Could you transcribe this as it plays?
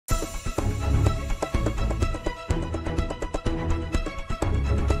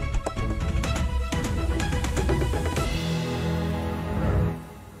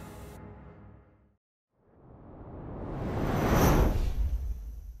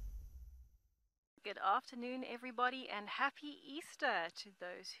Good afternoon, everybody, and happy Easter to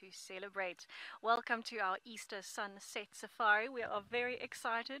those who celebrate. Welcome to our Easter Sunset Safari. We are very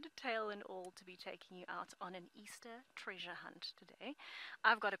excited, tail and all, to be taking you out on an Easter treasure hunt today.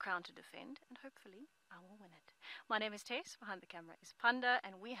 I've got a crown to defend, and hopefully I will win it. My name is Tess, behind the camera is Panda,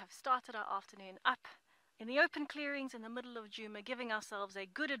 and we have started our afternoon up in the open clearings in the middle of Juma, giving ourselves a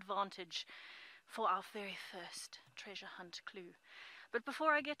good advantage for our very first treasure hunt clue. But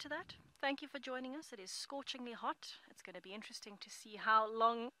before I get to that, thank you for joining us. It is scorchingly hot. It's going to be interesting to see how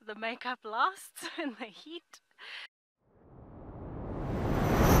long the makeup lasts in the heat.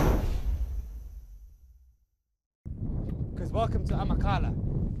 Because welcome to Amakhala.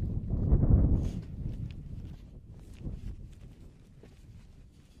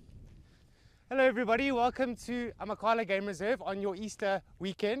 Hello everybody, welcome to Amakhala Game Reserve on your Easter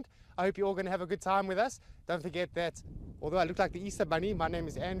weekend. I hope you're all going to have a good time with us. Don't forget that although I look like the Easter Bunny, my name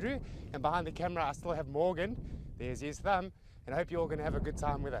is Andrew, and behind the camera I still have Morgan. There's his thumb, and I hope you're all going to have a good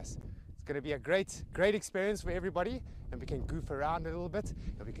time with us. It's going to be a great experience for everybody, and we can goof around a little bit,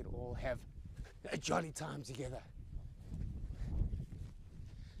 and we can all have a jolly time together.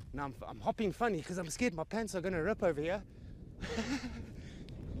 Now I'm hopping funny because I'm scared my pants are going to rip over here.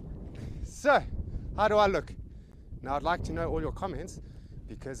 So, how do I look? Now I'd like to know all your comments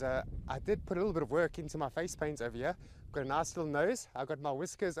because I did put a little bit of work into my face paints over here. I've got a nice little nose, I've got my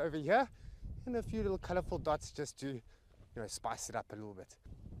whiskers over here, and a few little colourful dots just to, spice it up a little bit.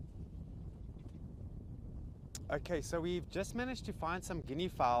 Okay, so we've just managed to find some guinea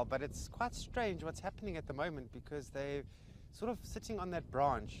fowl, but it's quite strange what's happening at the moment because they're sort of sitting on that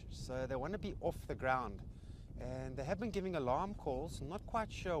branch, so they want to be off the ground. And they have been giving alarm calls, not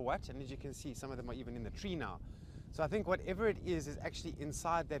quite sure what, and as you can see, some of them are even in the tree now. So I think whatever it is actually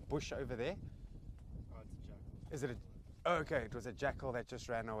inside that bush over there. Oh, it's a jackal. Is it a... Oh, okay, it was a jackal that just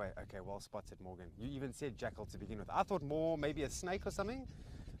ran away. Okay, well spotted, Morgan. You even said jackal to begin with. I thought more maybe a snake or something,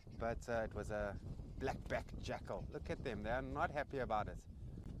 but it was a black-backed jackal. Look at them, they are not happy about it.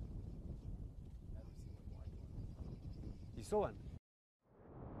 You saw one?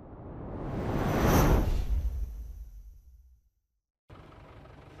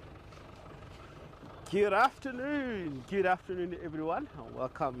 Good afternoon everyone, and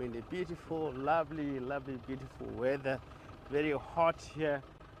welcome in the beautiful, lovely, beautiful weather. Very hot here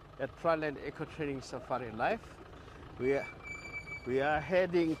at Frontline Eco Training Safari Life. We are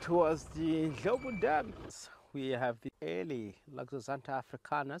heading towards the Ndlovu Dam. We have the early Loxosanta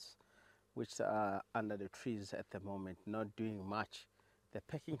africanus, which are under the trees at the moment, not doing much. They're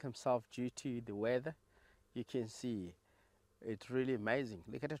packing themselves due to the weather. You can see it's really amazing.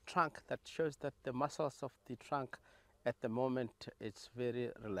 Look at the trunk. That shows that the muscles of the trunk at the moment, it's very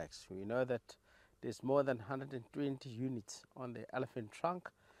relaxed. We know that there's more than 120 units on the elephant trunk.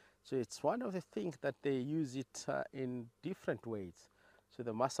 So it's one of the things that they use it in different ways. So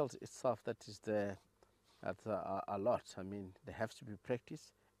the muscles itself that is there, that's a lot. I mean, they have to be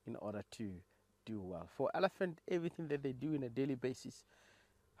practiced in order to do well. For elephant, everything that they do on a daily basis,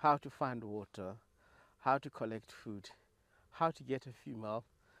 how to find water, how to collect food, how to get a female,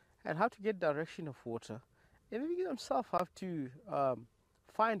 and how to get direction of water, and they themselves have to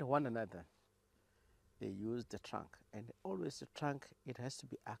find one another. They use the trunk, and always the trunk, it has to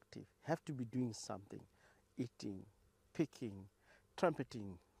be active, have to be doing something, eating, picking,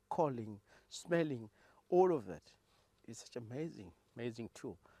 trumpeting, calling, smelling, all of that. It's such an amazing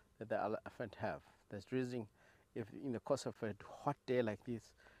tool that the elephant have. That's the reason if in the course of a hot day like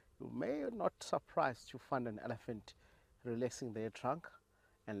this, you may not surprised to find an elephant relaxing their trunk,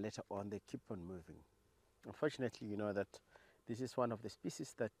 and later on they keep on moving. Unfortunately, you know that this is one of the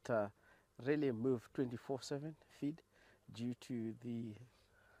species that really move 24/7 feed due to the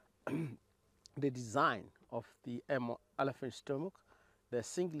the design of the elephant stomach, the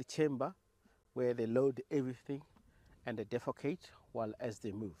single chamber where they load everything and they defecate while as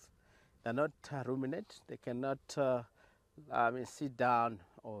they move. They're not ruminant. They cannot sit down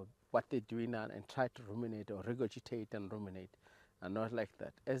or what they're doing now and try to ruminate or regurgitate and ruminate, and not like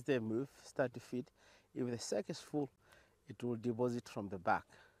that. As they move, start to feed, if the sack is full, it will deposit from the back.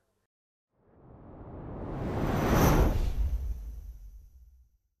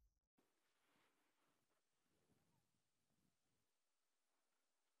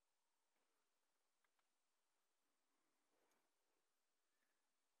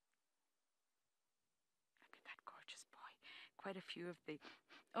 Look at that gorgeous boy. Quite a few of the...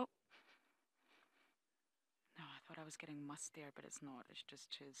 Oh! No, I thought I was getting mussed there, but it's not. It's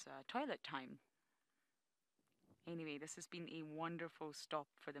just his toilet time. Anyway, this has been a wonderful stop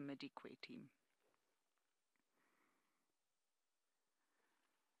for the Maribye team.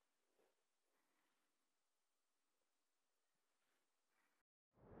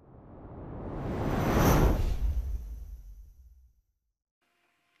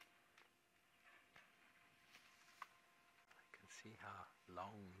 See how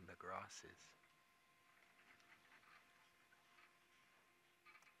long the grass is.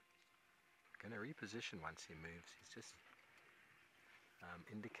 Going to reposition once he moves. He's just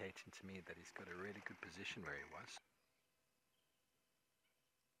indicating to me that he's got a really good position where he was.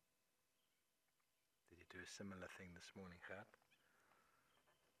 Did he do a similar thing this morning, Gert?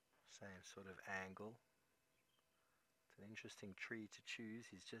 Same sort of angle. It's an interesting tree to choose.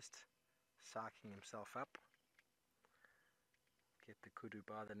 He's just psyching himself up. Get the kudu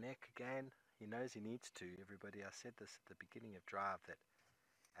by the neck again. He knows he needs to. Everybody, I said this at the beginning of drive, that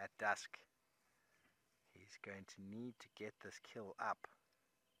at dusk he's going to need to get this kill up,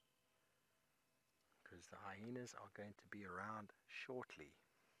 because the hyenas are going to be around shortly.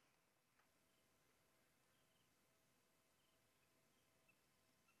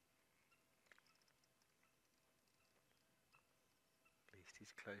 At least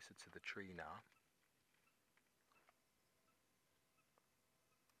he's closer to the tree now.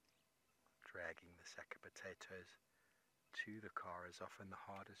 Dragging the sack of potatoes to the car is often the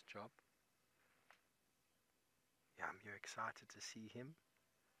hardest job. Yum, you're excited to see him?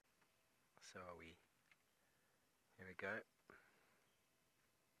 So are we. Here we go.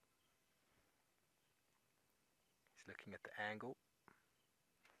 He's looking at the angle.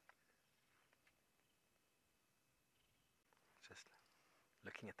 Just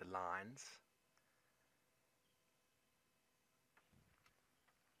looking at the lines.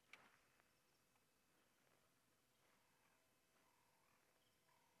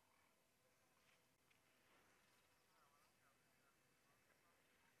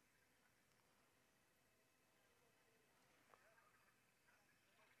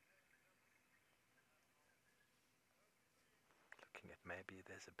 Looking at maybe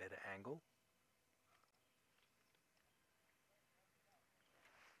there's a better angle.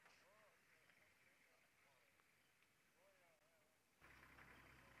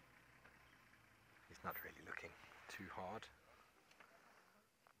 He's not really looking too hard.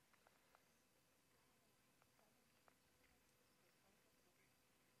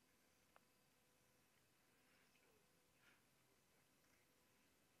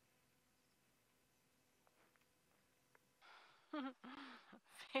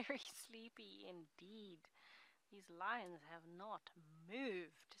 Very sleepy indeed. These lions have not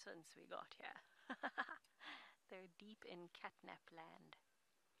moved since we got here. They're deep in catnap land.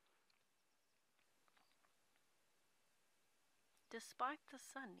 Despite the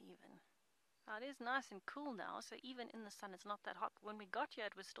sun even. Now it is nice and cool now, so even in the sun it's not that hot. When we got here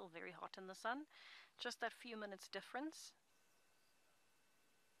it was still very hot in the sun. Just that few minutes difference.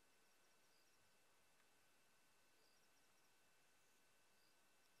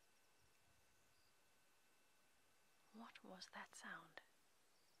 What was that sound?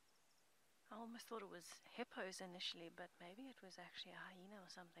 I almost thought it was hippos initially, but maybe it was actually a hyena or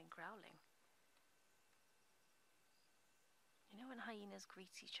something growling. You know when hyenas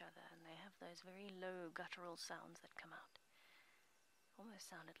greet each other and they have those very low guttural sounds that come out? Almost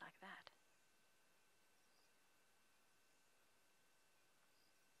sounded like that.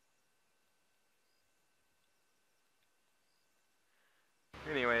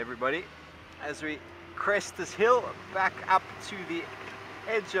 Anyway, everybody, as we crest this hill back up to the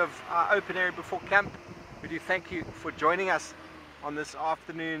edge of our open area before camp, we do thank you for joining us on this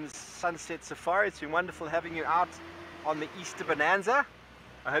afternoon's sunset safari. It's been wonderful having you out on the Easter Bonanza.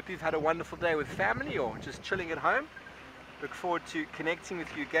 I hope you've had a wonderful day with family or just chilling at home. Look forward to connecting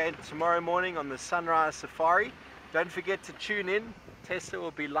with you again tomorrow morning on the Sunrise Safari. Don't forget to tune in. Tessa will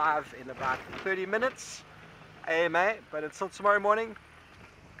be live in about 30 minutes, AMA. But until tomorrow morning,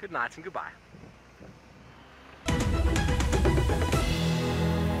 good night and goodbye.